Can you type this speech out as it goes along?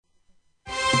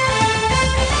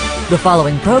The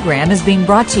following program is being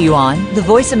brought to you on the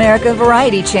Voice America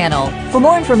Variety Channel. For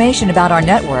more information about our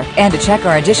network and to check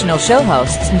our additional show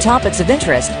hosts and topics of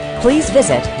interest, please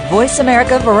visit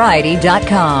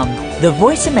voiceamericavariety.com. The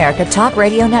Voice America Talk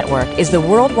Radio Network is the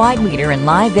worldwide leader in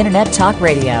live Internet talk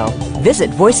radio. Visit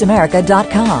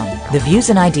voiceamerica.com. The views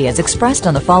and ideas expressed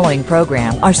on the following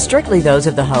program are strictly those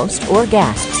of the host or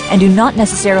guests and do not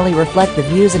necessarily reflect the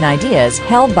views and ideas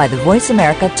held by the Voice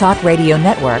America Talk Radio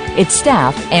Network, its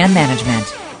staff, and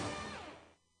management.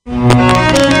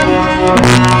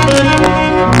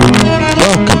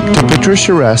 Welcome to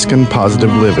Patricia Raskin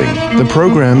Positive Living, the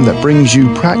program that brings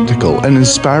you practical and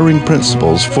inspiring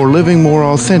principles for living more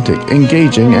authentic,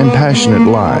 engaging, and passionate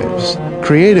lives.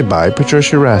 Created by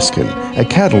Patricia Raskin, a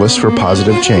catalyst for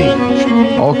positive change.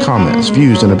 All comments,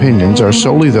 views, and opinions are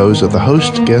solely those of the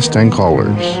host, guest, and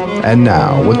callers. And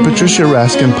now, with Patricia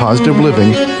Raskin Positive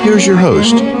Living, here's your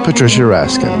host, Patricia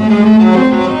Raskin.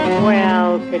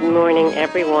 Well, good morning,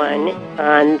 everyone,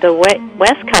 on the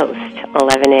West Coast,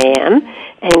 11 a.m.,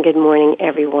 and good morning,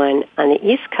 everyone, on the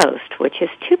East Coast, which is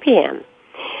 2 p.m.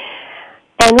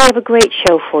 And we have a great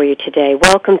show for you today.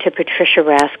 Welcome to Patricia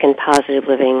Raskin Positive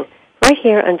Living, right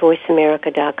here on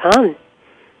voiceamerica.com.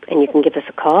 And you can give us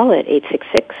a call at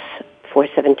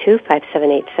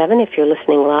 866-472-5787 if you're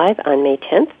listening live on May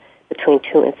 10th between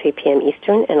 2 and 3 p.m.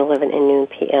 Eastern and 11 and noon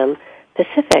p.m.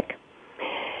 Pacific.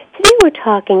 Today we're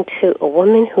talking to a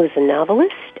woman who's a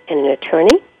novelist and an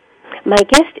attorney. My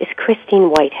guest is Christine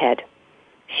Whitehead.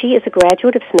 She is a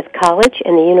graduate of Smith College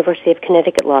and the University of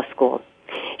Connecticut Law School.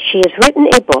 She has written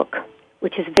a book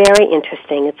which is very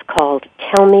interesting. It's called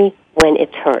Tell Me When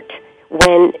It's Hurt.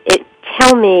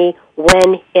 Tell Me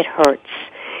When It Hurts.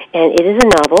 And it is a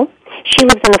novel. She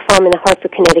lives on a farm in the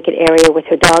Hartford, Connecticut area with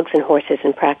her dogs and horses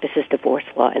and practices divorce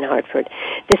law in Hartford.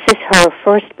 This is her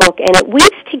first book, and it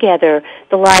weaves together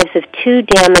the lives of two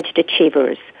damaged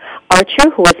achievers, Archer,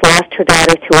 who has lost her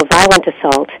daughter through a violent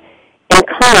assault, and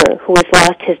Connor, who has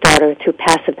lost his daughter through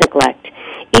passive neglect,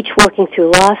 each working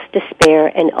through loss, despair,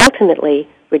 and ultimately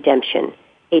redemption.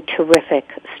 A terrific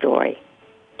story.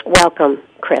 Welcome,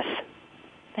 Chris.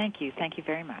 Thank you. Thank you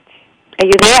very much. Are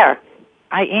you there?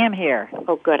 I am here.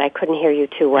 Oh, good. I couldn't hear you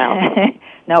too well.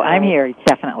 No, I'm here,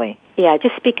 definitely. Yeah,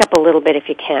 just speak up a little bit if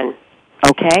you can.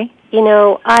 Okay. You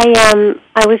know, I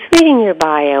was reading your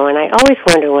bio, and I always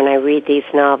wonder when I read these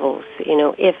novels,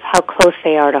 how close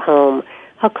they are to home,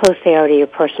 how close they are to your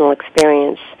personal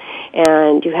experience.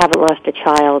 And you haven't lost a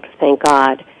child, thank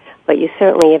God, but you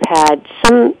certainly have had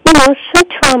some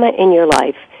trauma in your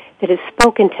life that has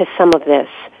spoken to some of this.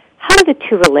 How do the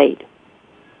two relate?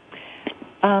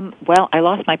 Well, I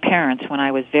lost my parents when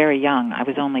I was very young. I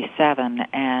was only 7,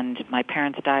 and my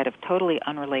parents died of totally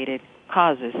unrelated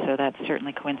causes, so that's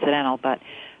certainly coincidental, but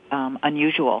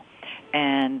unusual.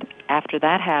 And after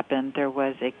that happened, there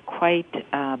was a quite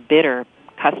bitter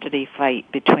custody fight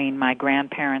between my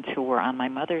grandparents, who were on my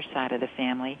mother's side of the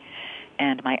family,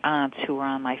 and my aunts, who were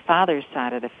on my father's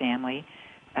side of the family.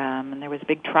 And there was a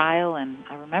big trial, and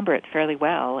I remember it fairly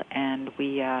well, and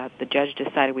the judge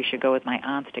decided we should go with my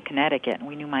aunts to Connecticut, and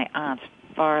we knew my aunts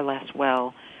far less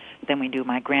well than we knew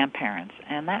my grandparents.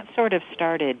 And that sort of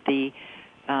started the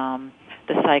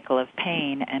cycle of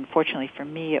pain, and fortunately for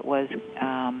me it was,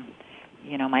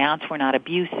 my aunts were not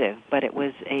abusive, but it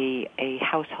was a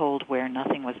household where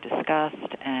nothing was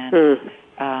discussed, and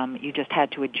you just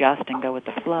had to adjust and go with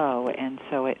the flow, and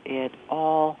so it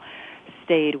all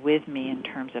stayed with me in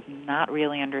terms of not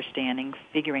really understanding,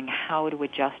 figuring how to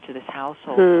adjust to this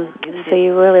household. So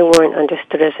you really weren't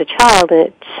understood as a child, and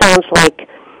it sounds like,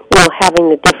 having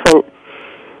the different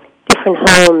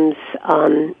homes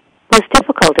was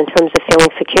difficult in terms of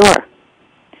feeling secure.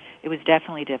 It was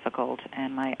definitely difficult,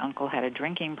 and my uncle had a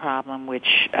drinking problem,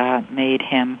 which made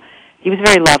him, he was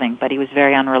very loving, but he was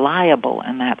very unreliable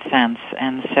in that sense,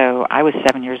 and so I was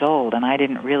 7 years old, and I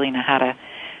didn't really know how to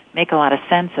make a lot of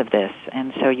sense of this,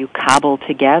 and so you cobble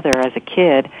together as a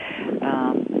kid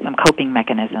some coping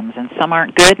mechanisms, and some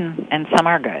aren't good and some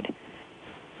are good.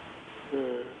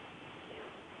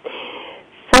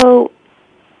 So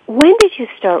when did you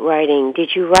start writing?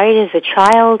 Did you write as a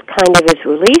child, kind of as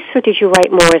release, or did you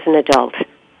write more as an adult?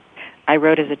 I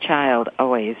wrote as a child,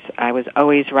 always. I was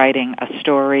always writing a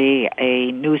story,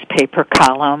 a newspaper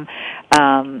column.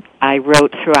 I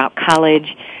wrote throughout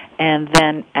college. And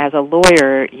then as a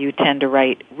lawyer, you tend to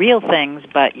write real things,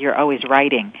 but you're always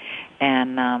writing.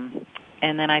 And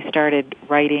then I started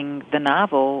writing the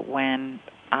novel when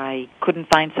I couldn't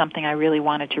find something I really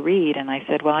wanted to read. And I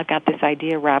said, well, I've got this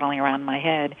idea rattling around my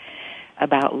head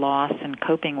about loss and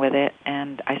coping with it.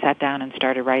 And I sat down and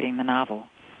started writing the novel.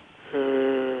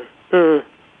 And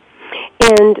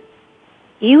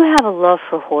You have a love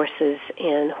for horses,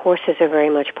 and horses are very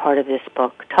much part of this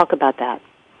book. Talk about that.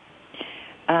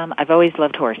 I've always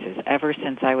loved horses ever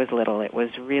since I was little. It was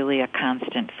really a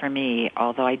constant for me,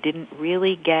 although I didn't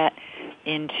really get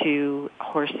into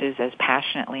horses as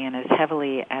passionately and as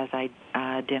heavily as I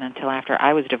did until after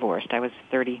I was divorced. I was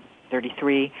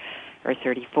 33 or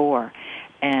 34.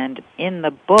 And in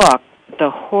the book,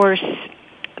 the horse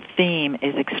theme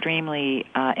is extremely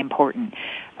important.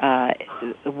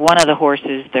 One of the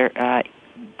horses, the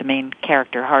main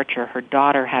character, Archer, her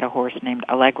daughter had a horse named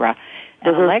Allegra.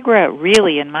 And Allegra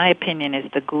really, in my opinion, is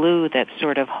the glue that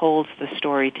sort of holds the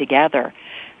story together.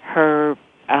 Her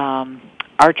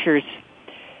Archer's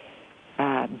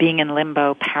being in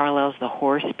limbo parallels the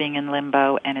horse being in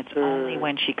limbo, and it's only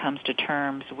when she comes to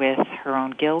terms with her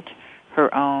own guilt,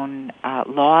 her own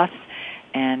loss,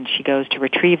 and she goes to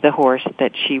retrieve the horse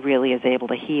that she really is able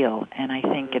to heal. And I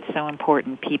think it's so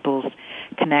important, people's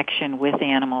connection with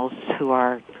animals who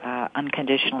are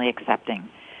unconditionally accepting.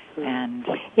 And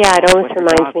yeah, it always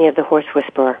reminds me of the Horse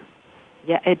Whisperer.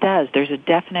 Yeah, it does. There's a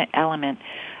definite element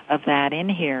of that in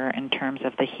here in terms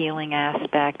of the healing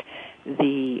aspect,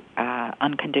 the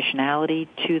unconditionality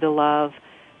to the love.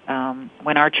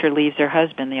 When Archer leaves her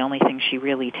husband, the only thing she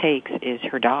really takes is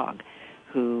her dog,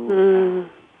 who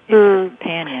is her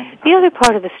companion. The other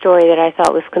part of the story that I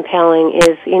thought was compelling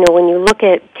is, when you look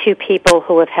at two people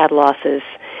who have had losses,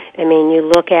 I mean, you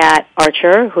look at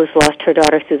Archer, who's lost her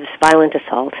daughter through this violent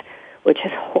assault, which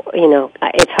is,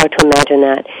 it's hard to imagine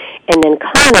that. And then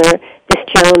Connor, this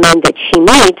gentleman that she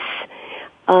meets,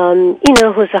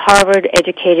 who's a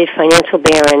Harvard-educated financial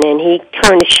baron, and he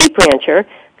turned a sheep rancher,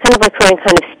 kind of like her, and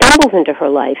kind of stumbles into her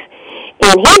life.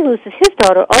 And he loses his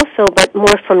daughter also, but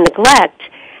more from neglect.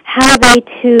 How are they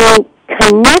to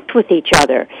connect with each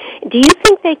other? Do you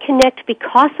think they connect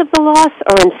because of the loss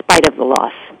or in spite of the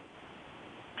loss?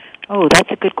 Oh,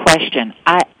 that's a good question.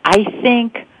 I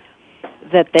think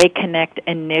that they connect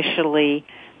initially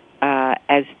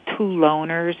as two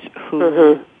loners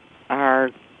who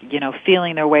are,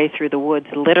 feeling their way through the woods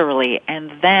literally.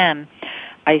 And then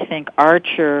I think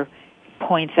Archer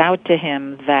points out to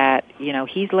him that,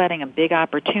 he's letting a big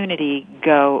opportunity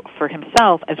go for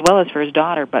himself as well as for his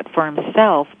daughter, but for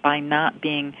himself by not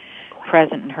being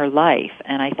present in her life.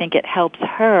 And I think it helps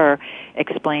her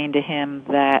explain to him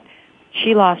that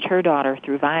she lost her daughter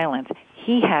through violence.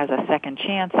 He has a second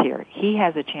chance here. He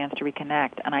has a chance to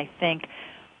reconnect. And I think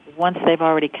once they've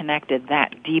already connected,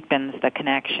 that deepens the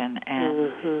connection.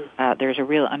 And there's a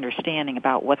real understanding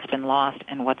about what's been lost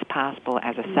and what's possible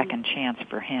as a second chance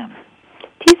for him.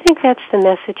 Do you think that's the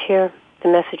message here, the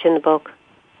message in the book?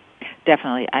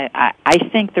 Definitely. I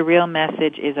think the real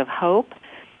message is of hope,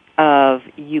 of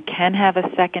you can have a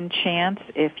second chance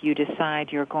if you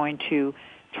decide you're going to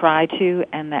try to,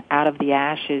 and that out of the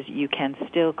ashes you can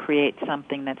still create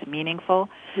something that's meaningful,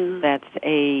 that's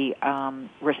a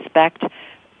respect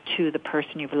to the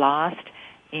person you've lost,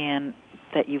 and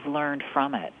that you've learned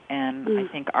from it. And I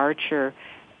think Archer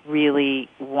really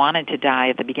wanted to die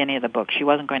at the beginning of the book. She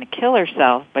wasn't going to kill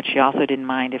herself, but she also didn't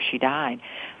mind if she died.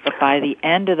 But by the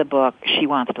end of the book, she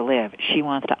wants to live. She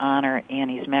wants to honor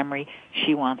Annie's memory.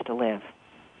 She wants to live.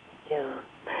 Yeah.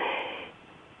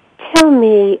 Tell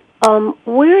me,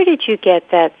 where did you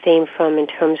get that theme from in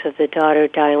terms of the daughter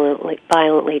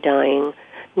violently dying?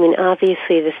 I mean,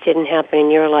 obviously this didn't happen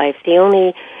in your life. The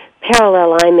only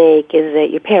parallel I make is that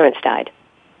your parents died.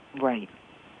 Right.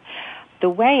 The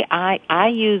way I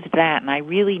used that, and I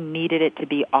really needed it to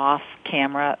be off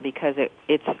camera because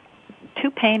it's too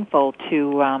painful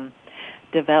to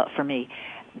develop for me,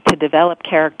 to develop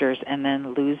characters and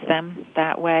then lose them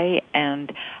that way.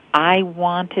 And I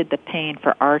wanted the pain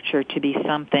for Archer to be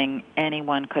something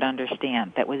anyone could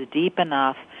understand, that was deep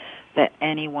enough that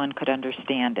anyone could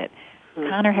understand it.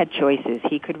 Connor had choices.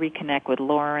 He could reconnect with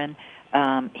Lauren.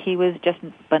 He was just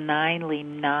benignly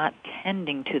not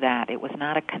tending to that. It was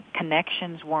not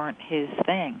connections weren't his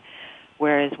thing.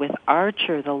 Whereas with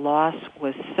Archer, the loss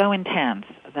was so intense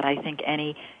that I think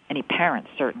any parent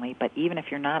certainly, but even if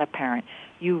you're not a parent,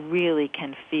 you really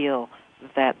can feel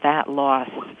that loss,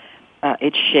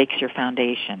 it shakes your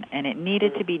foundation. And it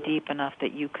needed to be deep enough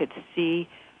that you could see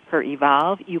her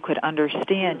evolve, you could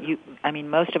understand.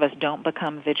 Most of us don't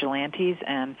become vigilantes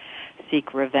and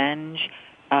seek revenge,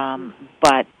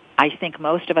 but I think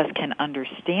most of us can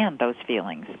understand those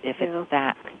feelings if it's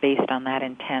that based on that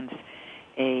intense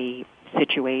a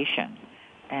situation.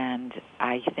 And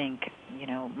I think,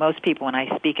 most people, when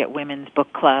I speak at women's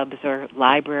book clubs or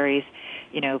libraries,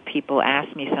 people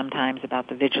ask me sometimes about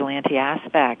the vigilante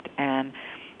aspect. And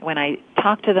when I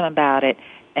talk to them about it,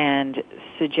 and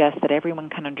suggest that everyone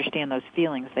can understand those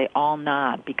feelings, they all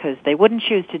nod, because they wouldn't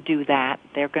choose to do that.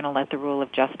 They're going to let the rule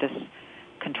of justice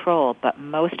control. But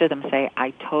most of them say,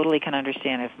 I totally can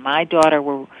understand. If my daughter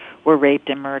were raped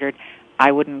and murdered,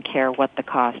 I wouldn't care what the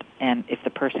cost. And if the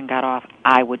person got off,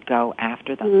 I would go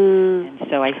after them. And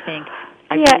so I think...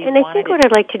 I think what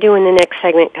I'd like to do in the next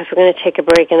segment, because we're going to take a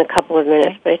break in a couple of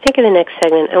minutes, but I think in the next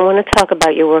segment I want to talk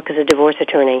about your work as a divorce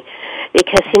attorney,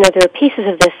 because, there are pieces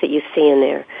of this that you see in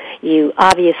there. You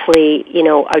obviously,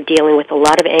 are dealing with a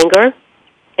lot of anger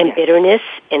and bitterness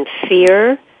and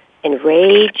fear and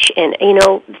rage and,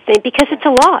 because it's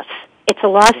a loss. It's a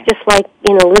loss just like,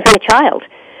 losing a child.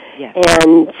 Yeah.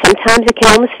 And sometimes it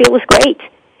can almost feel as great.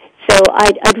 So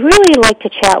I'd really like to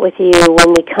chat with you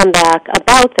when we come back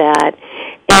about that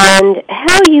and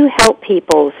how you help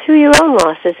people through your own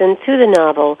losses and through the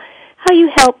novel, how you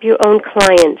help your own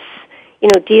clients,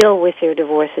 deal with their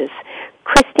divorces.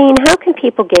 Christine, how can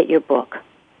people get your book?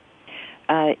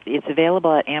 It's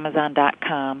available at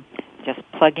Amazon.com. Just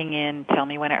plugging in, tell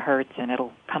me when it hurts, and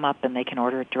it'll come up and they can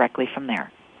order it directly from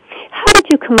there. How did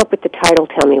you come up with the title,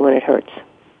 Tell Me When It Hurts?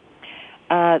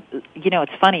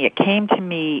 It's funny. It came to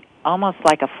me almost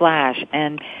like a flash,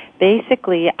 and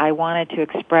basically I wanted to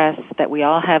express that we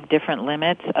all have different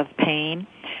limits of pain,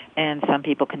 and some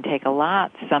people can take a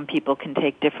lot, some people can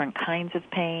take different kinds of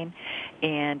pain,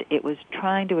 and it was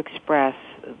trying to express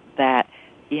that,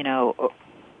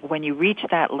 when you reach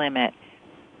that limit,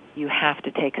 you have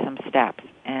to take some steps.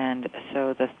 And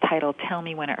so the title, Tell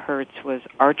Me When It Hurts, was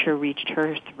Archer reached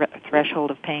her threshold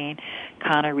of pain,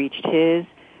 Connor reached his,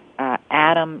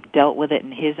 Adam dealt with it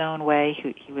in his own way.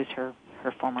 He was her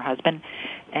former husband.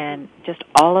 And just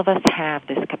all of us have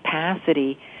this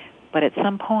capacity, but at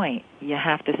some point you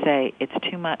have to say, it's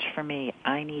too much for me.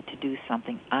 I need to do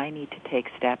something. I need to take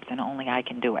steps, and only I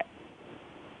can do it.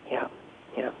 Yeah.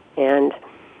 And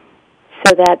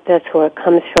so that's where it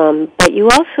comes from. But you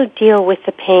also deal with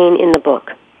the pain in the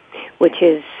book, which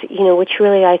is, which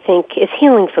really I think is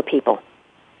healing for people.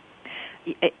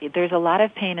 There's a lot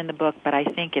of pain in the book, but I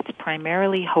think it's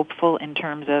primarily hopeful in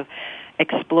terms of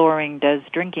exploring, does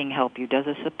drinking help you? Does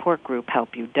a support group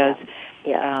help you? Does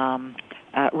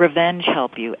revenge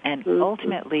help you? And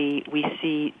ultimately, we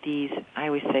see these, I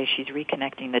always say she's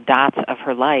reconnecting the dots of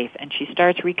her life, and she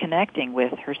starts reconnecting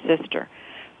with her sister,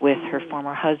 with her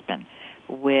former husband,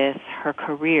 with her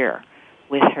career,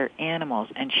 with her animals,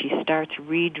 and she starts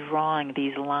redrawing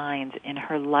these lines in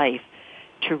her life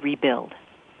to rebuild.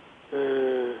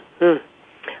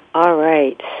 All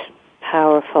right.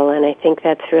 Powerful. And I think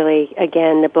that's really,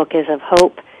 again, the book is of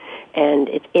hope, and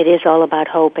it is all about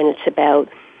hope, and it's about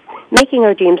making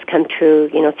our dreams come true,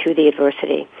 through the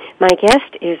adversity. My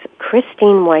guest is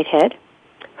Christine Whitehead.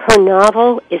 Her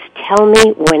novel is Tell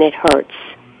Me When It Hurts.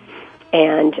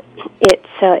 And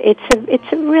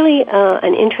it's a really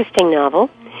an interesting novel.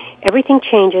 Everything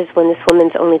changes when this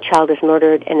woman's only child is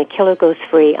murdered and the killer goes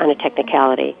free on a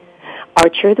technicality.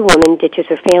 Archer, the woman, ditches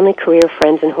her family, career,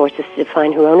 friends, and horses to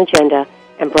define her own agenda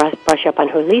and brush up on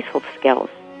her lethal skills.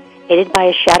 Aided by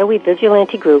a shadowy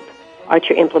vigilante group,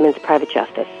 Archer implements private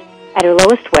justice. At her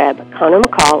lowest web, Connor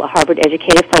McCall, a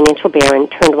Harvard-educated financial baron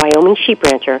turned Wyoming sheep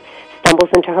rancher,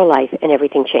 stumbles into her life and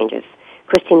everything changes.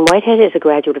 Christine Whitehead is a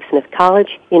graduate of Smith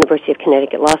College, University of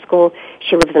Connecticut Law School.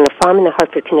 She lives on a farm in the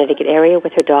Hartford, Connecticut area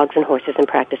with her dogs and horses and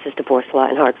practices divorce law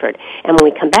in Hartford. And when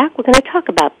we come back, we're going to talk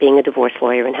about being a divorce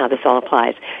lawyer and how this all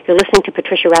applies. You're listening to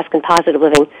Patricia Raskin Positive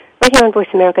Living right here on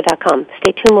VoiceAmerica.com.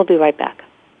 Stay tuned. We'll be right back.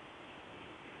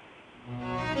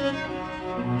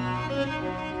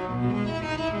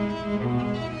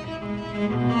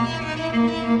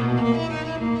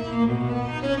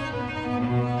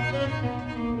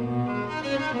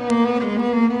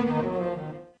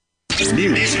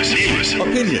 News,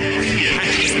 opinion,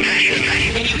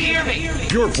 can you hear me?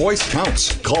 Your voice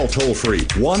counts. Call toll-free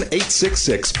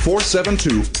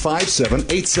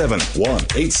 1-866-472-5787.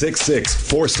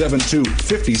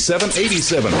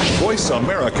 1-866-472-5787.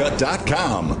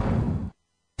 VoiceAmerica.com.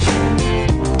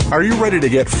 Are you ready to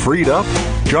get freed up?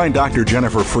 Join Dr.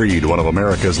 Jennifer Freed, one of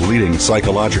America's leading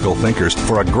psychological thinkers,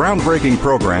 for a groundbreaking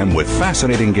program with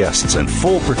fascinating guests and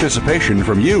full participation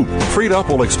from you. Freed Up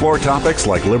will explore topics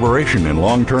like liberation in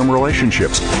long-term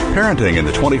relationships, parenting in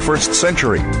the 21st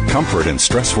century, comfort in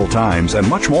stressful times, and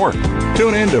much more.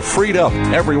 Tune in to Freed Up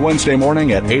every Wednesday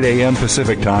morning at 8 a.m.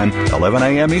 Pacific Time, 11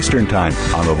 a.m. Eastern Time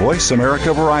on the Voice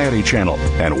America Variety Channel,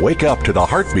 and wake up to the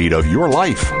heartbeat of your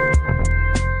life.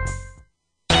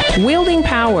 Wielding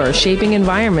power, shaping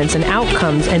environments and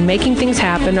outcomes, and making things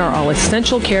happen are all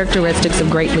essential characteristics of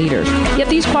great leaders. Yet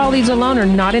these qualities alone are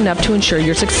not enough to ensure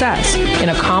your success. In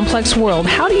a complex world,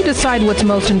 how do you decide what's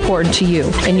most important to you?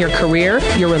 In your career,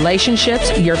 your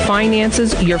relationships, your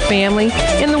finances, your family,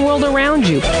 in the world around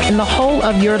you, and the whole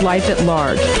of your life at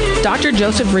large. Dr.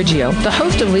 Joseph Riggio, the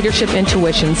host of Leadership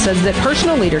Intuition, says that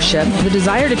personal leadership, the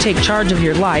desire to take charge of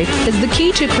your life, is the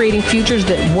key to creating futures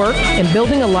that work and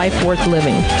building a life worth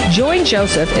living. Join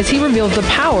Joseph as he reveals the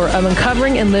power of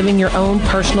uncovering and living your own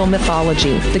personal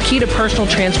mythology, the key to personal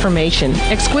transformation,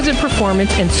 exquisite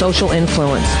performance, and social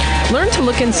influence. Learn to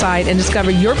look inside and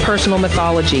discover your personal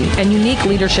mythology and unique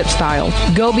leadership style.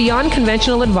 Go beyond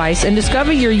conventional advice and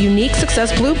discover your unique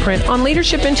success blueprint on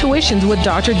Leadership Intuitions with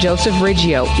Dr. Joseph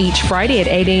Riggio, each Friday at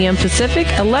 8 a.m. Pacific,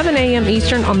 11 a.m.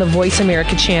 Eastern on the Voice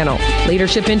America channel.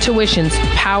 Leadership Intuitions,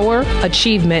 power,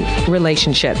 achievement,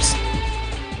 relationships.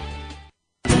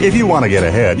 If you want to get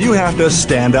ahead, you have to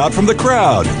stand out from the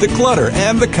crowd, the clutter,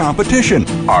 and the competition.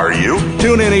 Are you?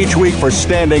 Tune in each week for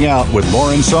Standing Out with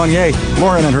Lauren Saunier.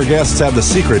 Lauren and her guests have the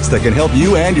secrets that can help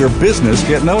you and your business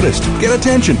get noticed, get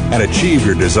attention, and achieve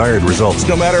your desired results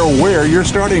no matter where you're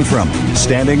starting from.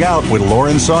 Standing Out with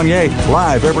Lauren Saunier,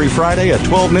 live every Friday at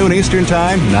 12 noon Eastern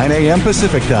Time, 9 a.m.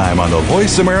 Pacific Time on the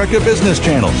Voice America Business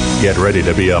Channel. Get ready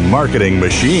to be a marketing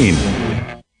machine.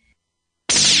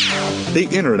 The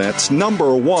Internet's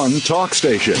 #1 talk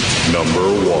station.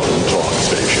 #1 talk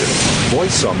station.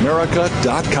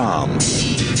 VoiceAmerica.com.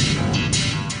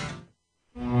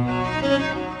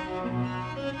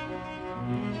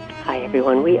 Hi,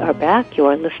 everyone. We are back. You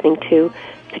are listening to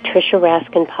Patricia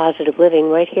Raskin Positive Living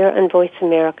right here on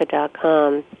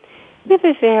VoiceAmerica.com. We have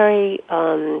a very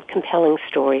compelling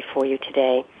story for you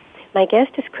today. My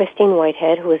guest is Christine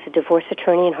Whitehead, who is a divorce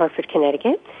attorney in Hartford,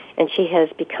 Connecticut, and she has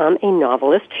become a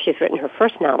novelist. She's written her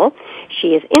first novel.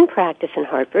 She is in practice in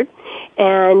Hartford,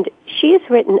 and she has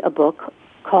written a book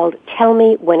called Tell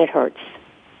Me When It Hurts.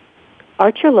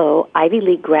 Archer Lowe, Ivy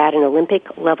League grad and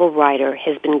Olympic-level rider,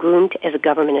 has been groomed as a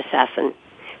government assassin.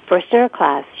 First in her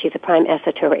class, she's a prime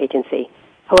asset to her agency.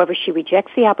 However, she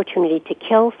rejects the opportunity to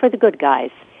kill for the good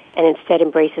guys and instead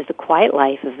embraces the quiet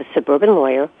life of a suburban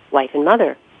lawyer, wife, and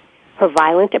mother. Her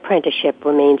violent apprenticeship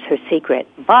remains her secret,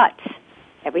 but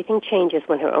everything changes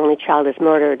when her only child is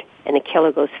murdered and the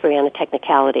killer goes free on a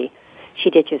technicality.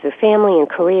 She ditches her family and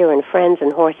career and friends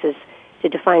and horses to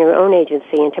define her own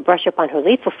agency and to brush up on her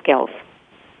lethal skills.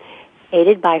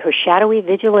 Aided by her shadowy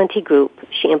vigilante group,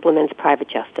 she implements private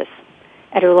justice.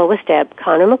 At her lowest ebb,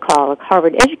 Connor McCall, a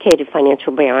Harvard-educated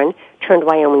financial baron turned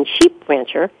Wyoming sheep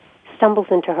rancher, stumbles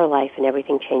into her life and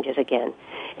everything changes again.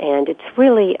 And it's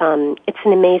really, it's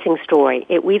an amazing story.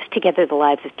 It weaves together the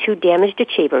lives of two damaged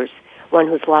achievers, one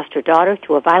who's lost her daughter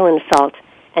through a violent assault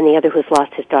and the other who's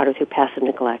lost his daughter through passive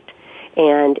neglect.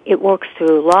 And it works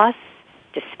through loss,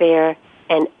 despair,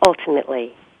 and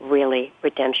ultimately, really,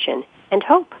 redemption and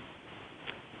hope.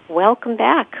 Welcome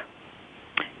back.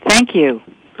 Thank you.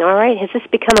 All right. Has this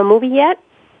become a movie yet?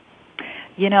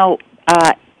 You know,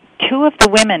 two of the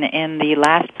women in the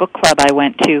last book club I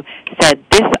went to said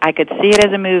this, I could see it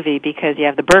as a movie because you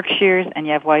have the Berkshires and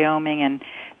you have Wyoming, and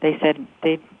they said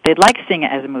they'd like seeing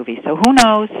it as a movie. So who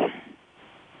knows?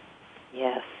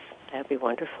 Yes, that'd be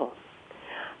wonderful.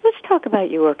 Let's talk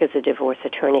about your work as a divorce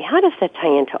attorney. How does that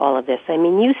tie into all of this? I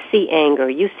mean, you see anger.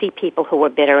 You see people who are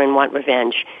bitter and want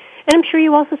revenge. And I'm sure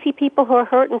you also see people who are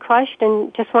hurt and crushed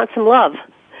and just want some love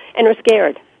and are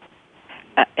scared.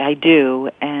 I do,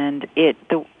 and it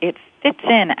fits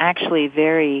in actually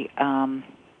very.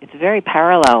 It's very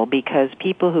parallel because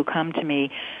people who come to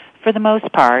me, for the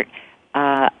most part,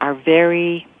 are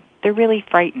very. They're really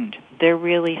frightened. They're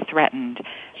really threatened.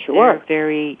 Sure. They're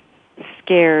very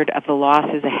scared of the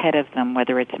losses ahead of them,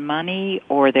 whether it's money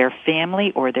or their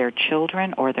family or their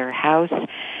children or their house.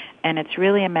 And it's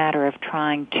really a matter of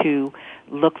trying to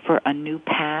look for a new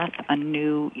path, a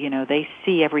new, they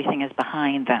see everything is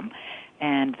behind them.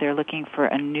 And they're looking for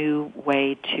a new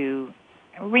way to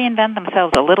reinvent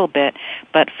themselves a little bit,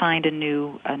 but find a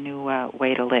new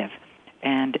way to live.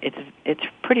 And it's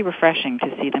pretty refreshing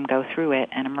to see them go through it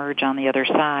and emerge on the other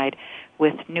side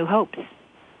with new hopes.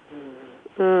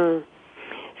 Mm.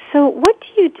 So what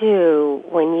do you do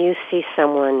when you see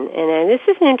someone, and this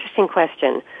is an interesting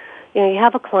question, you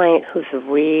have a client who's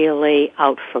really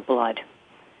out for blood.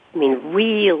 I mean,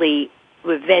 really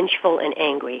revengeful and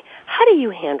angry. How do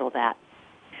you handle that?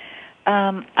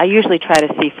 I usually try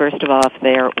to see, first of all, if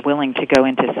they're willing to go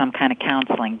into some kind of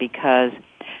counseling because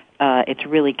it's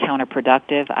really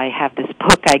counterproductive. I have this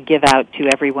book I give out to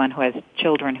everyone who has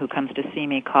children who comes to see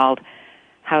me called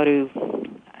How to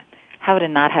how to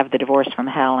not have the divorce from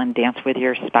hell and dance with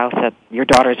your spouse at your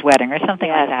daughter's wedding or something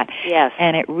like that. Yes.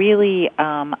 And it really,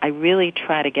 I really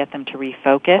try to get them to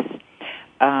refocus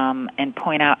and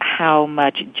point out how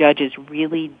much judges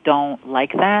really don't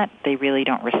like that. They really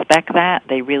don't respect that.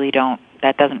 They really don't,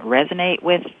 that doesn't resonate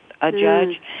with a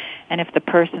judge. And if the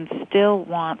person still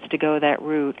wants to go that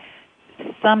route,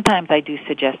 sometimes I do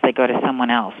suggest they go to someone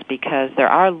else, because there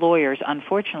are lawyers,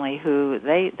 unfortunately, who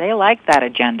they like that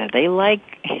agenda. They like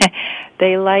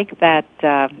they like that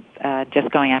just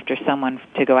going after someone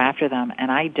to go after them,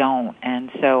 and I don't.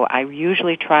 And so I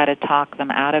usually try to talk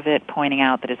them out of it, pointing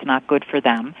out that it's not good for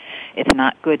them. It's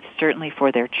not good, certainly,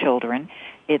 for their children.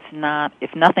 It's not,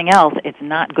 if nothing else, it's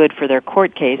not good for their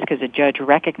court case, because a judge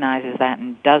recognizes that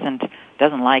and doesn't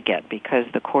like it, because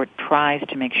the court tries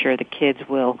to make sure the kids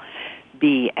will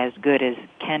be as good as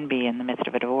can be in the midst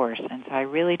of a divorce. And so I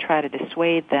really try to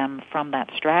dissuade them from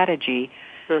that strategy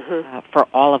for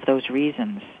all of those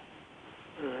reasons.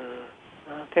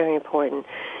 Very important.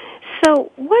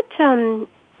 So what,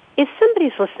 if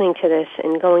somebody's listening to this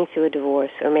and going through a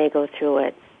divorce or may go through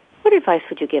it, what advice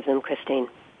would you give them, Christine?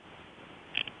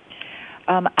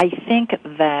 I think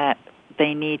that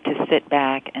they need to sit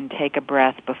back and take a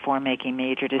breath before making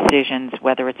major decisions,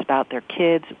 whether it's about their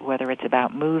kids, whether it's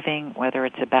about moving, whether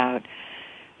it's about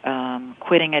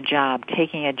quitting a job,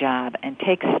 taking a job, and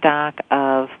take stock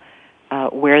of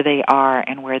where they are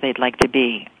and where they'd like to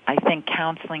be. I think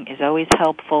counseling is always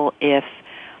helpful if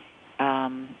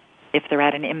they're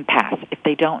at an impasse, if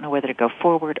they don't know whether to go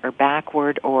forward or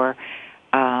backward or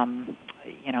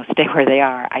stay where they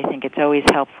are. I think it's always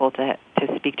helpful to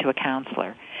speak to a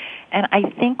counselor. And I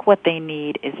think what they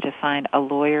need is to find a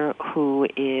lawyer who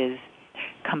is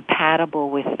compatible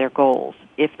with their goals.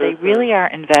 If they really are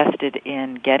invested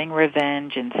in getting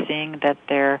revenge and seeing that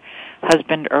their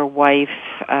husband or wife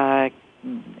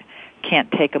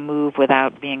can't take a move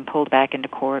without being pulled back into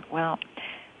court, well,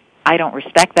 I don't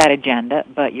respect that agenda,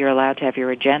 but you're allowed to have your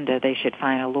agenda. They should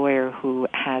find a lawyer who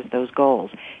has those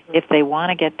goals. If they want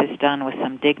to get this done with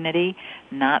some dignity,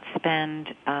 not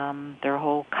spend their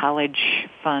whole college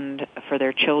fund for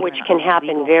their children. Which can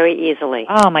happen very easily.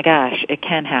 Oh, my gosh, it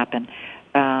can happen.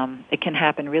 It can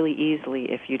happen really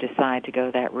easily if you decide to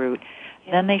go that route.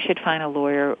 Then they should find a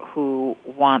lawyer who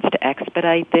wants to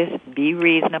expedite this, be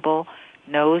reasonable,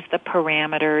 knows the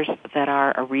parameters that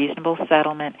are a reasonable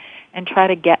settlement, and try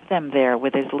to get them there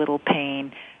with as little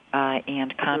pain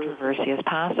and controversy as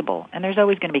possible. And there's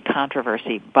always going to be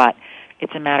controversy, but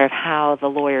it's a matter of how the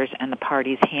lawyers and the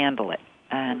parties handle it.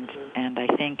 And I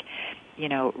think,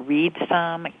 read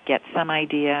some, get some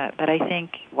idea, but I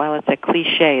think while it's a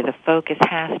cliche, the focus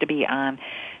has to be on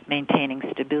maintaining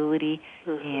stability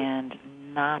and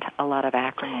not a lot of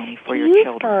acrimony for your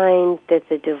children. Do you find that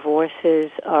the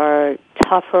divorces are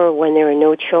tougher when there are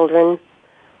no children,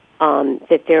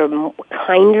 that they're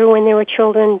kinder when there are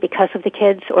children because of the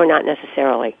kids, or not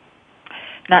necessarily?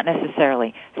 Not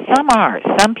necessarily. Some are.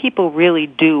 Some people really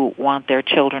do want their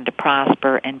children to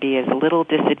prosper and be as little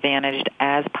disadvantaged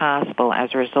as possible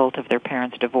as a result of their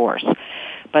parents' divorce.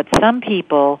 But some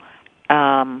people,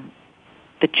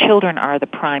 the children are the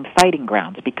prime fighting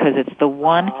grounds because it's the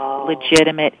one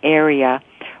legitimate area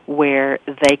where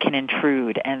they can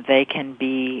intrude and they can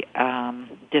be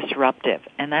disruptive.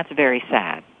 And that's very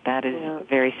sad. That is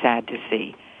very sad to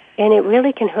see. And it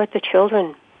really can hurt the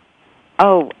children.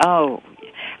 Oh.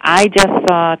 I just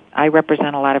saw, I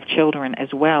represent a lot of children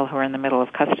as well who are in the middle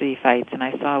of custody fights, and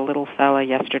I saw a little fella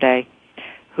yesterday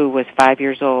who was 5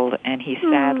 years old, and he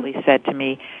sadly said to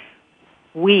me,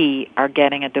 "We are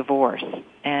getting a divorce."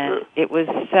 And it was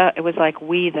like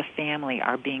we, the family,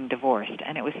 are being divorced,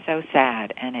 and it was so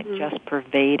sad, and it just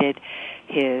pervaded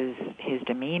his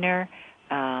demeanor.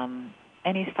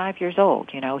 And he's 5 years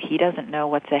old. He doesn't know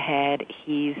what's ahead.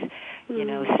 He's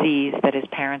sees that his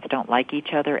parents don't like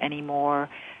each other anymore,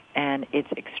 and it's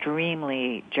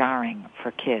extremely jarring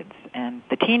for kids. And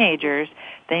the teenagers,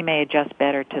 they may adjust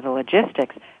better to the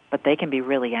logistics, but they can be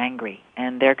really angry,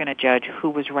 and they're going to judge who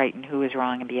was right and who was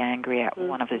wrong and be angry at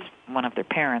one of their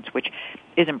parents, which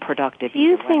isn't productive. Do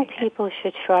you think people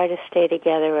should try to stay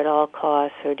together at all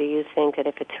costs, or do you think that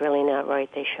if it's really not right,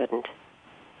 they shouldn't?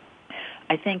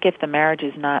 I think if the marriage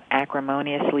is not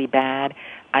acrimoniously bad,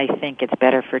 I think it's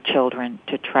better for children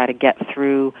to try to get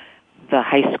through the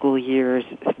high school years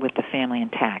with the family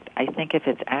intact. I think if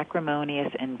it's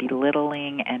acrimonious and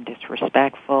belittling and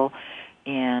disrespectful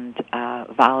and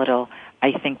volatile,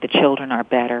 I think the children are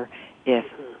better if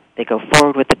they go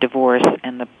forward with the divorce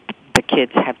and the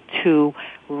kids have two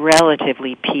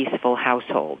relatively peaceful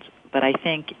households. But I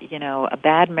think, a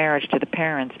bad marriage to the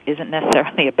parents isn't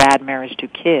necessarily a bad marriage to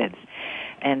kids.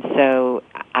 And so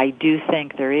I do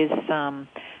think there is some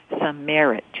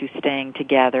merit to staying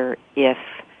together if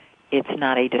it's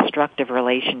not a destructive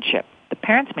relationship. The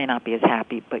parents may not be as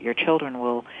happy, but your children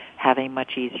will have a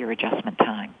much easier adjustment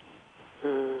time.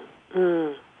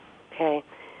 Okay.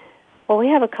 Well, we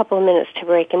have a couple of minutes to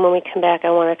break, and when we come back,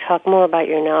 I want to talk more about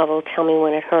your novel, Tell Me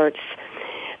When It Hurts.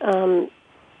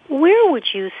 Where would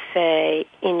you say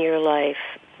in your life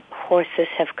horses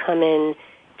have come in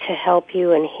to help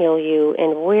you and heal you,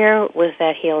 and where was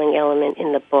that healing element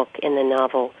in the book, in the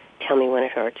novel, Tell Me When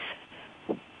It Hurts?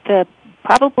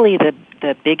 Probably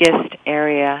the biggest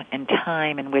area and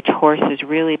time in which horses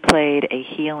really played a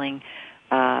healing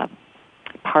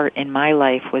part in my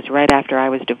life was right after I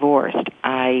was divorced.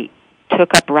 I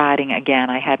took up riding again.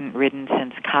 I hadn't ridden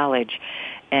since college,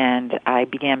 and I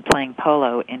began playing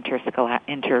polo inter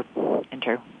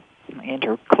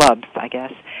clubs, I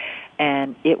guess.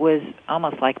 And it was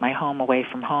almost like my home away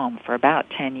from home for about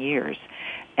 10 years.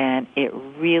 And it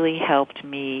really helped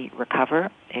me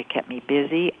recover. It kept me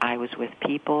busy. I was with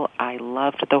people. I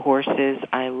loved the horses.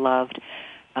 I loved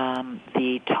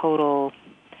the total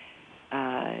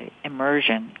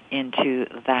immersion into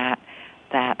that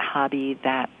hobby,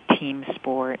 that team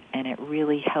sport, and it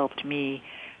really helped me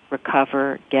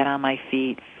recover, get on my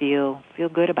feet, feel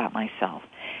good about myself.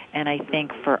 And I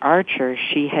think for Archer,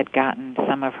 she had gotten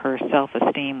some of her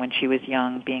self-esteem when she was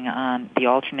young, being on the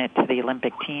alternate to the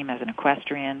Olympic team as an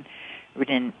equestrian,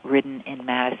 ridden in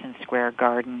Madison Square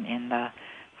Garden in the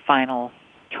final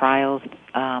trials,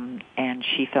 and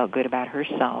she felt good about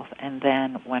herself. And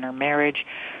then when her marriage,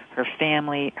 her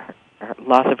family, her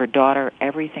loss of her daughter,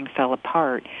 everything fell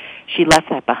apart, she left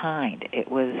that behind.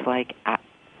 It was like,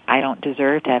 I don't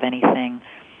deserve to have anything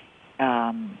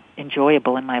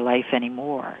enjoyable in my life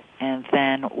anymore. And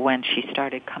then when she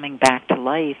started coming back to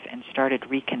life and started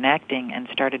reconnecting and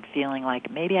started feeling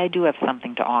like maybe I do have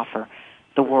something to offer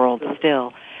the world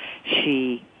still,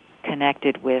 she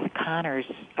connected with Connor's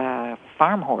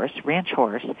farm horse, ranch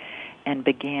horse, and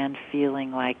began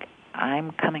feeling like I'm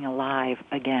coming alive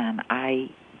again.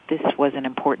 This was an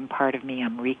important part of me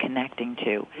I'm reconnecting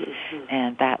to.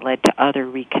 And that led to other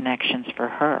reconnections for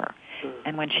her.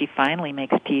 And when she finally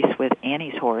makes peace with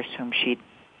Annie's horse, whom she'd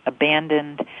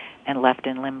abandoned and left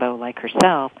in limbo like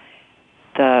herself,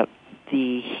 the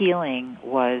healing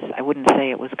was, I wouldn't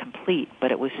say it was complete, but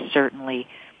it was certainly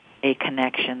a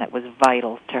connection that was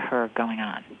vital to her going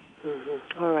on.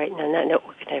 All right. Now, on that note,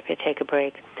 we're going to take a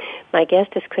break. My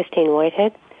guest is Christine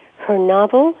Whitehead. Her new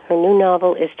novel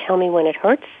is Tell Me When It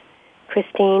Hurts.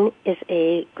 Christine is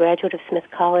a graduate of Smith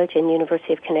College and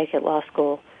University of Connecticut Law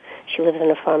School. She lives on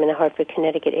a farm in the Hartford,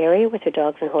 Connecticut area with her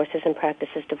dogs and horses and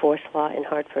practices divorce law in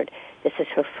Hartford. This is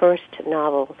her first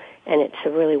novel, and it's a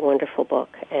really wonderful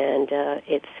book. And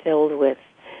it's filled with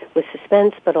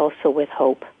suspense, but also with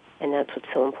hope, and that's what's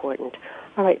so important.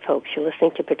 All right, folks, you're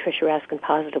listening to Patricia Raskin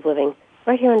Positive Living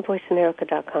right here on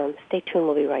VoiceAmerica.com. Stay tuned.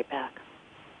 We'll be right back.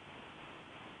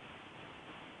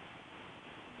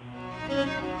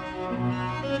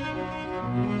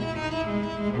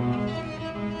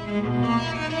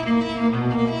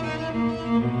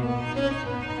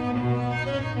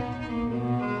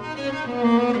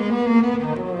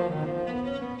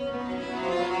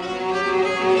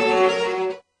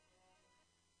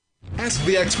 Ask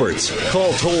the experts.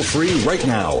 Call toll-free right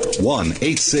now,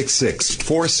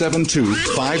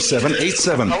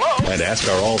 1-866-472-5787. And ask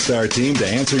our all-star team to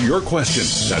answer your question.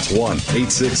 That's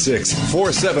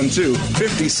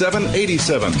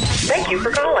 1-866-472-5787. Thank you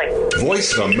for calling.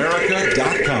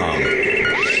 VoiceAmerica.com.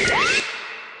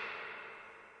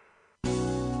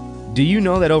 Do you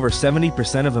know that over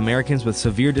 70% of Americans with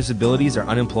severe disabilities are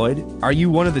unemployed? Are you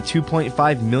one of the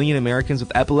 2.5 million Americans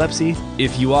with epilepsy?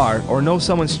 If you are, or know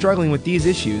someone struggling with these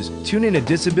issues, tune in to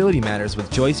Disability Matters with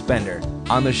Joyce Bender.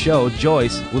 On the show,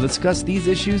 Joyce will discuss these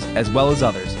issues as well as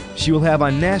others. She will have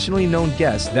on nationally known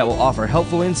guests that will offer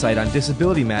helpful insight on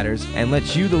disability matters and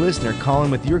let you, the listener, call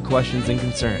in with your questions and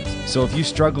concerns. So if you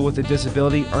struggle with a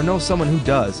disability or know someone who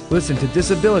does, listen to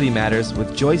Disability Matters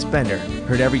with Joyce Bender,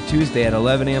 heard every Tuesday at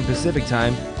 11 a.m. Pacific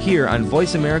Time here on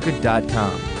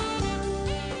VoiceAmerica.com.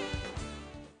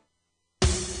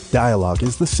 Dialogue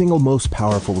is the single most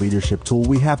powerful leadership tool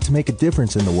we have to make a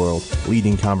difference in the world.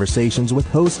 Leading Conversations with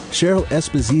host Cheryl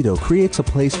Esposito creates a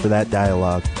place for that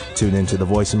dialogue. Tune into the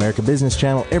Voice America Business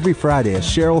Channel every Friday as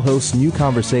Cheryl hosts new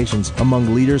conversations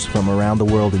among leaders from around the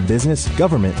world in business,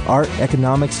 government, art,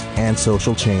 economics, and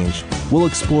social change. We'll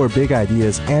explore big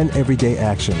ideas and everyday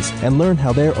actions and learn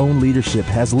how their own leadership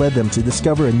has led them to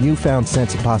discover a newfound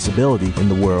sense of possibility in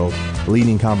the world.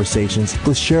 Leading Conversations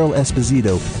with Cheryl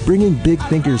Esposito, bringing big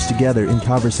thinkers leaders together in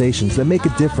conversations that make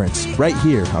a difference right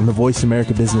here on the Voice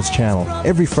America Business Channel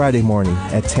every Friday morning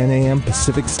at 10 a.m.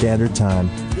 Pacific Standard Time.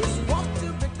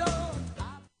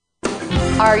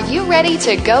 Are you ready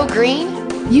to go green?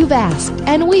 You've asked,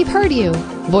 and we've heard you.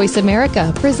 Voice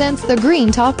America presents the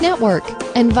Green Talk Network.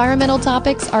 Environmental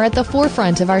topics are at the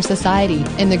forefront of our society,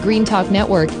 and the Green Talk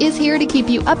Network is here to keep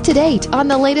you up to date on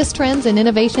the latest trends and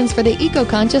innovations for the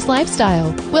eco-conscious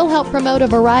lifestyle. We'll help promote a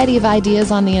variety of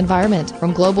ideas on the environment,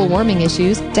 from global warming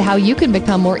issues to how you can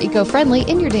become more eco-friendly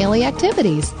in your daily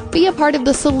activities. Be a part of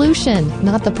the solution,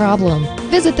 not the problem.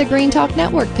 Visit the Green Talk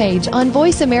Network page on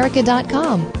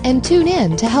voiceamerica.com and tune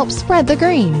in to help spread the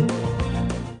green.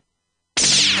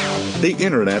 The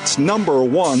Internet's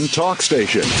 #1 talk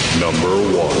station. #1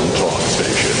 talk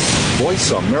station.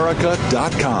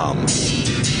 VoiceAmerica.com.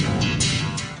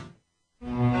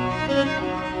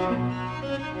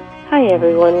 Hi,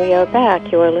 everyone. We are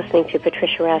back. You are listening to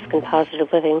Patricia Raskin,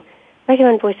 Positive Living, right here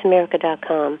on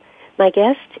VoiceAmerica.com. My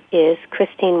guest is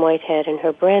Christine Whitehead, and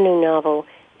her brand new novel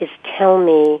is Tell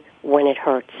Me When It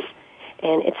Hurts.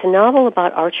 And it's a novel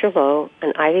about Archer Lowe,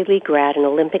 an Ivy League grad and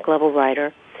Olympic-level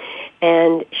writer,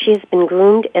 and she's been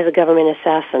groomed as a government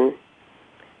assassin.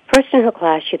 First in her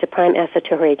class, she's a prime asset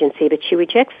to her agency, but she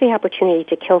rejects the opportunity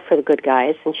to kill for the good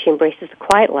guys, and she embraces the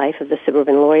quiet life of the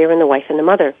suburban lawyer and the wife and the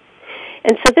mother.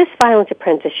 And so this violent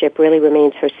apprenticeship really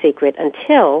remains her secret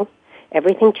until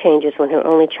everything changes when her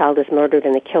only child is murdered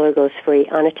and the killer goes free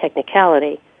on a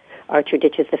technicality. Archer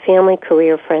ditches the family,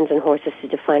 career, friends, and horses to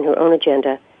define her own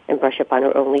agenda and brush up on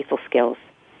her own lethal skills.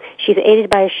 She's aided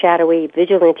by a shadowy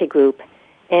vigilante group,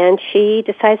 and she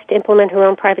decides to implement her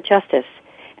own private justice.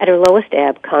 At her lowest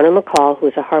ebb, Connor McCall, who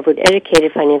is a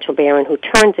Harvard-educated financial baron who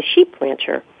turns a sheep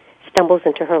rancher, stumbles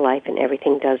into her life, and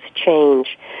everything does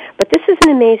change. But this is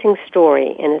an amazing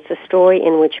story, and it's a story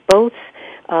in which both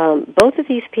of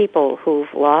these people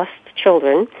who've lost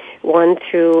children, one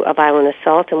through a violent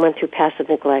assault and one through passive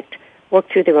neglect, work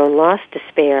through their own loss,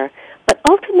 despair, but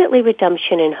ultimately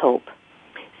redemption and hope.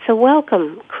 So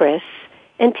welcome, Chris.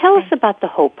 And tell us about the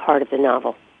hope part of the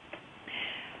novel.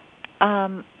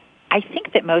 I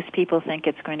think that most people think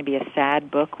it's going to be a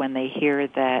sad book when they hear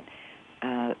that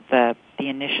the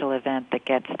initial event that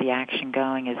gets the action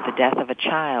going is the death of a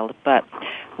child. But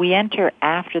we enter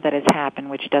after that has happened,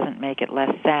 which doesn't make it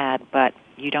less sad, but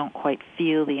you don't quite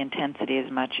feel the intensity as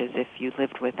much as if you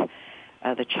lived with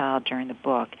the child during the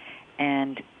book.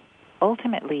 And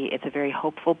ultimately, it's a very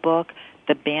hopeful book.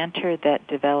 The banter that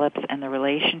develops and the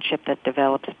relationship that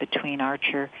develops between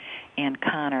Archer and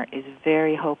Connor is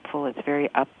very hopeful. It's very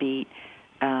upbeat.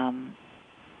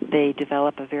 They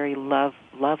develop a very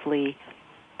lovely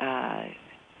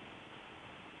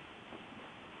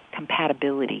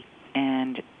compatibility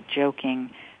and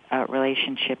joking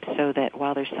relationship, so that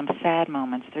while there's some sad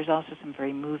moments, there's also some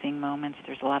very moving moments.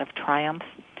 There's a lot of triumph.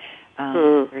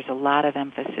 There's a lot of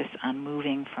emphasis on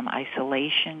moving from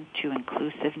isolation to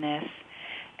inclusiveness,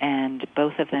 and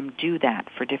both of them do that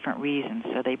for different reasons.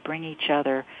 So they bring each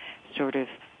other sort of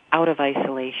out of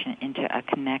isolation into a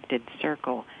connected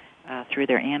circle through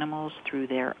their animals, through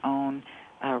their own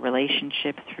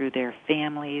relationship, through their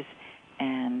families,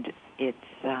 and it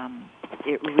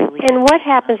really... And what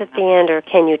happens at the end, or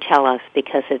can you tell us,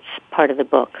 because it's part of the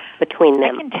book, between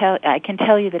them? I can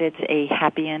tell you that it's a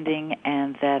happy ending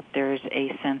and that there's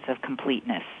a sense of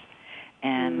completeness.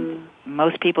 And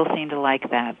most people seem to like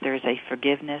that. There's a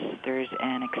forgiveness, there's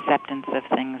an acceptance of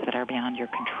things that are beyond your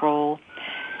control,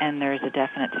 and there's a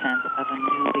definite sense of a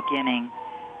new beginning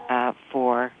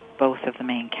for both of the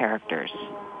main characters.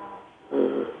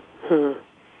 Mm-hmm.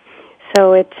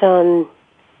 So it's, do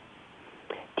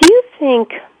you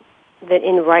think that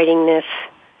in writing this,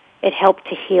 it helped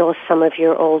to heal some of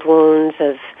your old wounds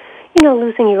of,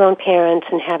 losing your own parents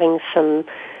and having some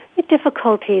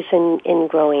difficulties in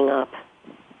growing up?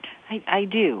 I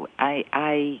do.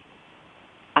 I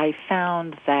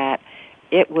found that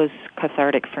it was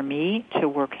cathartic for me to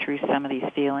work through some of these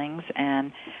feelings,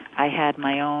 and I had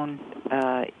my own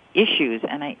issues,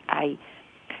 and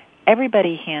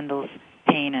everybody handles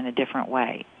pain in a different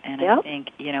way. And I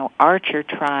think, Archer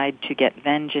tried to get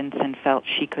vengeance and felt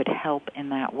she could help in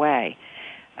that way.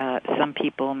 Some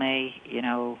people may,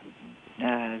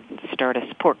 start a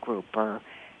support group or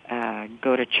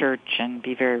go to church and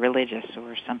be very religious,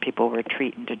 or some people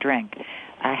retreat into drink.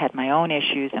 I had my own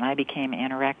issues, and I became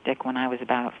anorectic when I was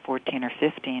about 14 or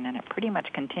 15, and it pretty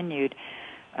much continued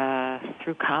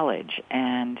through college.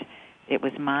 And it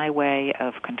was my way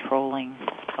of controlling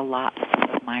a lot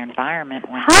of my environment.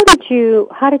 How did you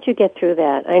get through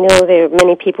that? I know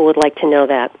many people would like to know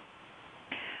that.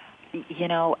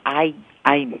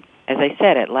 as I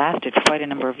said, it lasted quite a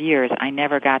number of years. I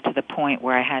never got to the point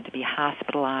where I had to be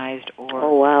hospitalized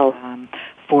or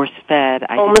force-fed.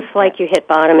 Almost like you hit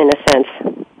bottom in a sense.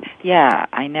 Yeah,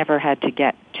 I never had to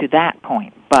get to that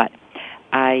point. But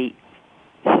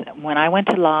when I went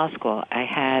to law school, I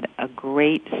had a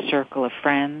great circle of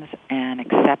friends and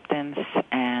acceptance,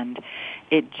 and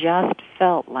it just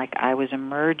felt like I was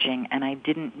emerging, and I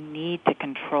didn't need to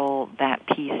control that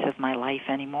piece of my life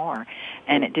anymore.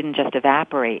 And it didn't just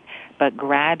evaporate, but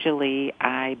gradually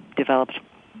I developed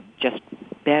just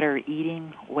better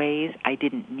eating ways. I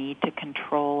didn't need to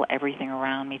control everything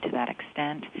around me to that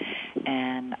extent,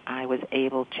 and I was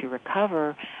able to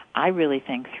recover, I really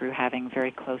think, through having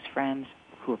very close friends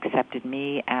who accepted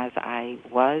me as I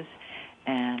was.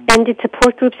 And did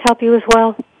support groups help you as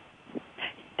well?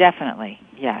 Definitely,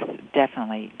 yes,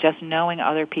 definitely. Just knowing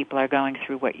other people are going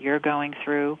through what you're going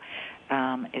through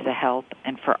is a help.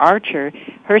 And for Archer,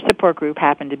 her support group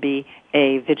happened to be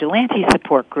a vigilante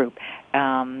support group.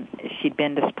 She'd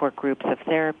been to support groups of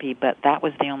therapy, but that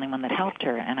was the only one that helped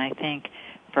her. And I think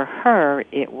for her,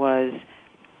 it was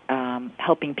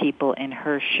helping people in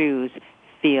her shoes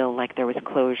feel like there was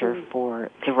closure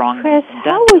for the wrong Chris, done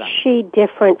how to is them. she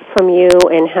different from you,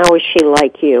 and how is she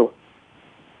like you?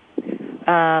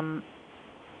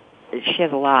 She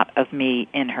has a lot of me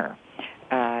in her.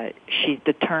 She's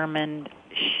determined.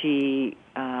 She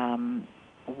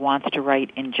wants to right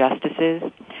injustices.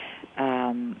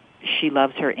 She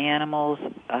loves her animals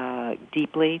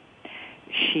deeply.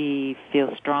 She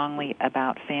feels strongly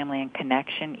about family and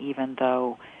connection, even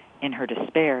though in her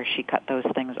despair she cut those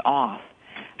things off.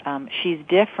 She's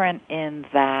different in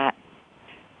that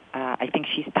I think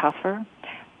she's tougher.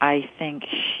 I think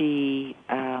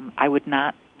I would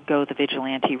not go the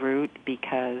vigilante route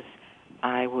because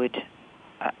I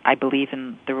believe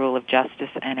in the rule of justice,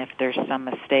 and if there's some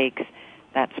mistakes,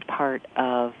 that's part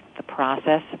of the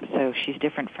process. So she's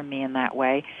different from me in that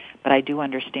way, but I do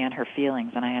understand her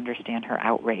feelings and I understand her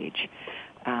outrage.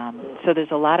 So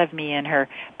there's a lot of me in her,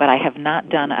 but I have not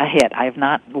done a hit. I have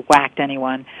not whacked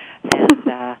anyone.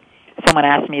 And someone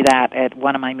asked me that at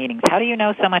one of my meetings. How do you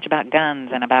know so much about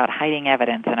guns and about hiding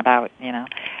evidence and about,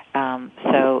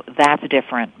 so that's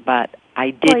different. But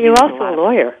I did. Well, you're also a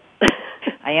lawyer.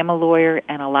 I am a lawyer,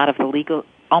 and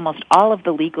almost all of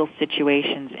the legal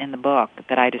situations in the book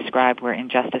that I described where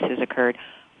injustices occurred,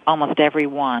 almost every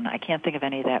one, I can't think of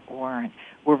any that were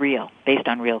real, based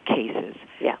on real cases.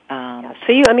 Yeah.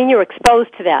 So you're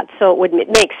exposed to that, so it would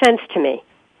make sense to me.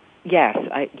 Yes,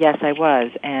 I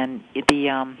was. And the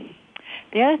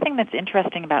other thing that's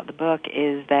interesting about the book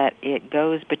is that it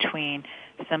goes between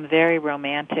some very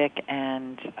romantic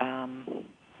and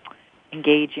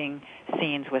engaging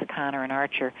scenes with Connor and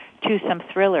Archer to some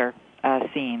thriller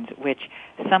scenes, which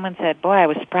someone said, boy, I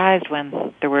was surprised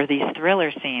when there were these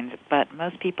thriller scenes, but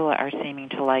most people are seeming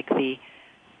to like the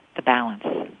balance.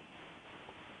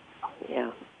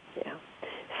 Yeah.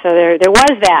 So there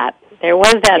was that. There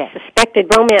was that yes.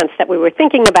 Suspected romance that we were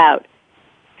thinking about.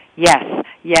 Yes.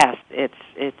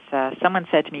 It's someone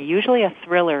said to me, usually a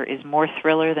thriller is more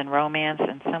thriller than romance,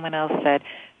 and someone else said,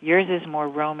 yours is more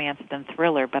romance than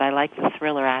thriller, but I like the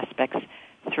thriller aspects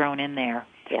thrown in there.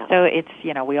 Yeah. So it's,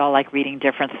 we all like reading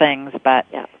different things, but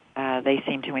they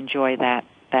seem to enjoy that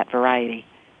variety.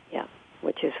 Yeah,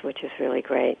 which is really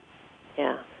great.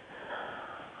 Yeah.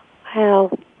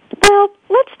 Well,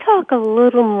 let's talk a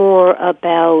little more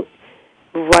about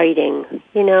writing.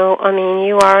 You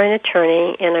are an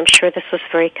attorney, and I'm sure this was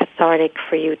very cathartic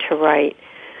for you to write.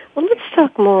 Well, let's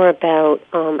talk more about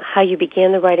how you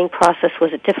began the writing process.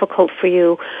 Was it difficult for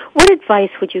you? What advice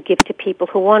would you give to people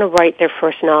who want to write their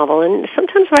first novel? And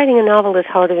sometimes writing a novel is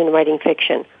harder than writing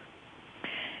fiction.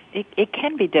 It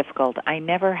can be difficult. I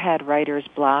never had writer's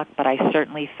block, but I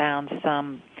certainly found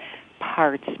some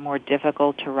parts more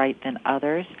difficult to write than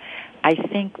others. I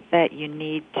think that you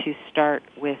need to start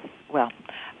with,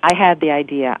 I had the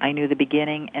idea. I knew the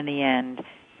beginning and the end,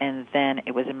 and then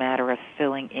it was a matter of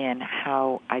filling in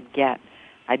how I'd get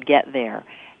there.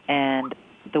 And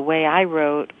the way I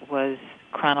wrote was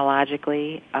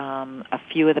chronologically. A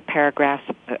few of the paragraphs,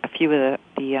 a few of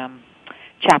the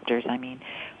chapters,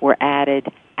 were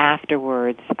added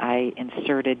afterwards. I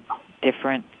inserted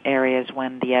different areas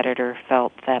when the editor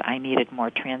felt that I needed more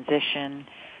transition.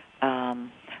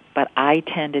 But I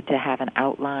tended to have an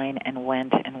outline and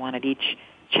wanted each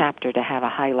chapter to have a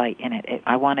highlight in it.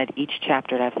 I wanted each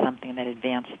chapter to have something that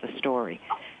advanced the story.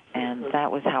 And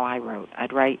that was how I wrote.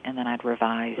 I'd write and then I'd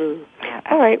revise.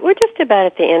 All right. We're just about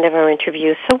at the end of our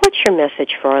interview. So what's your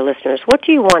message for our listeners? What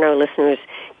do you want our listeners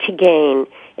to gain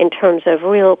in terms of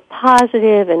real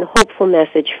positive and hopeful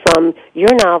message from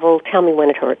your novel, Tell Me When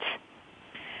It Hurts?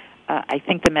 I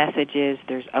think the message is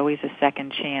there's always a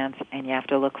second chance, and you have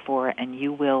to look for it, and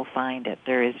you will find it.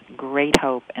 There is great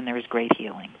hope, and there is great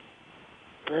healing.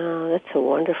 Oh, that's a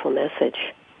wonderful message.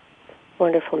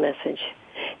 Wonderful message.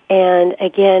 And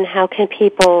again, how can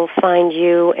people find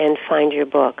you and find your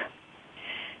book?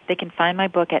 They can find my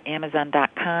book at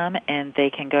Amazon.com, and they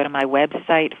can go to my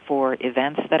website for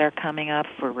events that are coming up,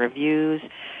 for reviews,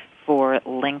 for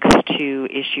links to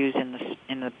issues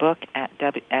in the book at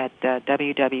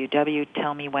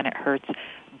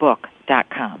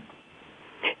www.tellmewhenithurtsbook.com.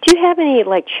 Do you have any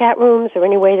chat rooms or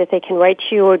any way that they can write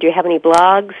to you, or do you have any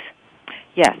blogs?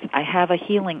 Yes, I have I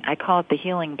call it the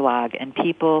healing blog, and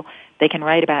people, they can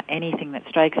write about anything that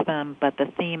strikes them, but the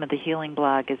theme of the healing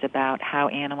blog is about how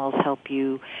animals help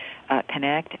you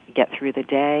connect, get through the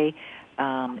day,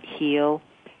 heal,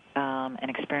 and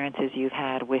experiences you've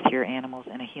had with your animals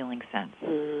in a healing sense.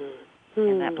 Mm-hmm.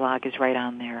 And that blog is right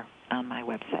on there on my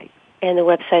website. And the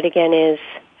website again is?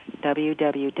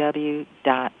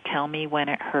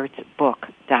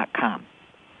 www.tellmewhenithurtsbook.com.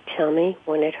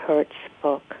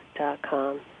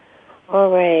 Tellmewhenithurtsbook.com.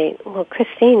 All right. Well,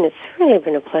 Christine, it's really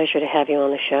been a pleasure to have you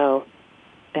on the show.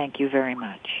 Thank you very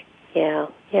much. Yeah,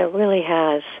 it really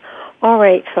has. All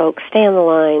right, folks, stay on the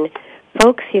line.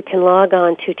 Folks, you can log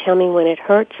on to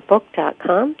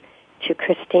tellmewhenithurtsbook.com to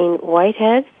Christine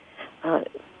Whitehead.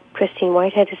 Christine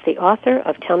Whitehead is the author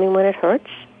of Tell Me When It Hurts.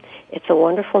 It's a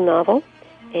wonderful novel,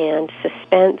 and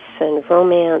suspense and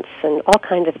romance and all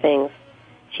kinds of things.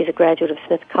 She's a graduate of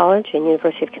Smith College and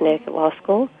University of Connecticut Law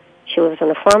School. She lives on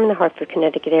a farm in the Hartford,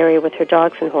 Connecticut area with her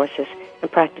dogs and horses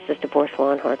and practices divorce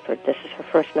law in Hartford. This is her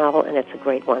first novel, and it's a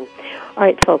great one. All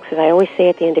right, folks, as I always say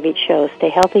at the end of each show, stay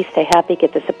healthy, stay happy,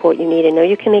 get the support you need, and know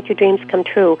you can make your dreams come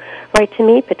true. Write to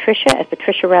me, Patricia, at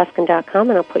patriciaraskin.com,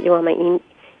 and I'll put you on my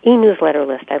e-newsletter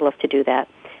list. I'd love to do that.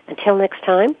 Until next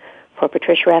time, for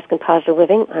Patricia Raskin Positive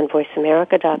Living on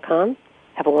VoiceAmerica.com,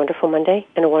 have a wonderful Monday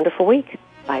and a wonderful week.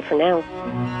 Bye for now.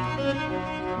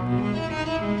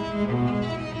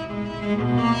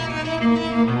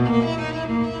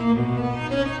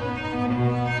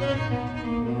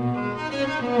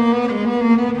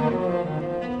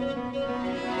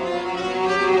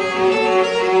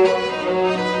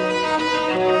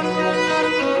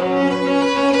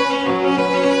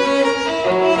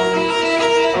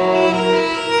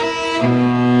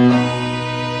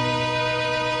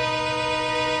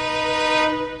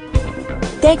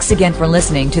 Thanks again for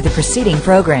listening to the preceding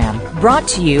program, brought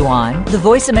to you on the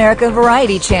Voice America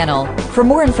Variety Channel. For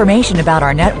more information about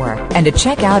our network and to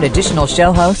check out additional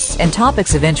show hosts and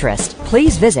topics of interest,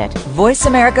 please visit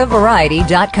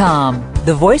VoiceAmericaVariety.com.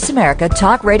 The Voice America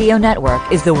Talk Radio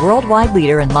Network is the worldwide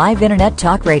leader in live Internet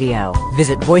talk radio.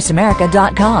 Visit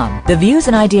VoiceAmerica.com. The views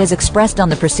and ideas expressed on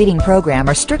the preceding program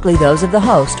are strictly those of the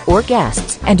host or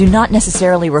guests and do not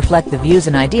necessarily reflect the views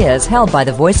and ideas held by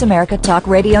the Voice America Talk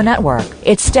Radio Network,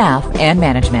 its staff, and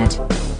management.